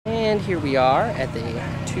And here we are at the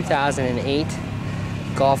 2008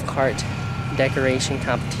 golf cart decoration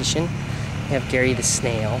competition. We have Gary the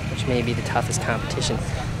Snail, which may be the toughest competition.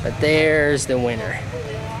 But there's the winner.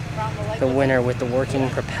 The winner with the working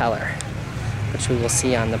propeller, which we will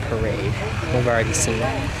see on the parade. We've already seen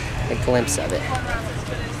a glimpse of it.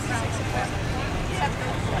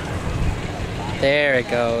 There it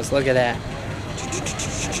goes. Look at that.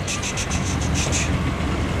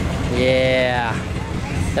 Yeah.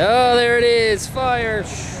 Oh, there it is. Fire.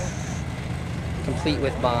 Complete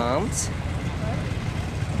with bombs.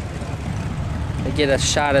 We get a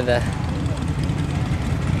shot of the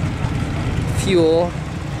fuel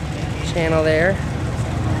channel there.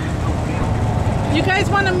 You guys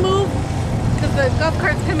want to move because the golf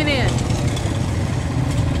cart's coming in.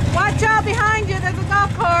 Watch out behind you. There's a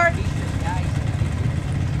golf cart.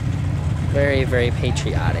 Very, very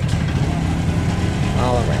patriotic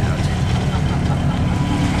all around.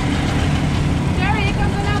 Jerry, here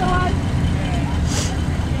comes another one.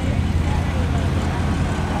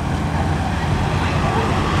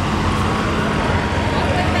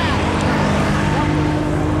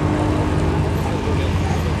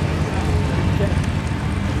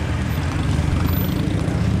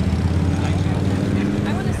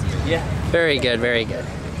 Yeah. Very good, very good.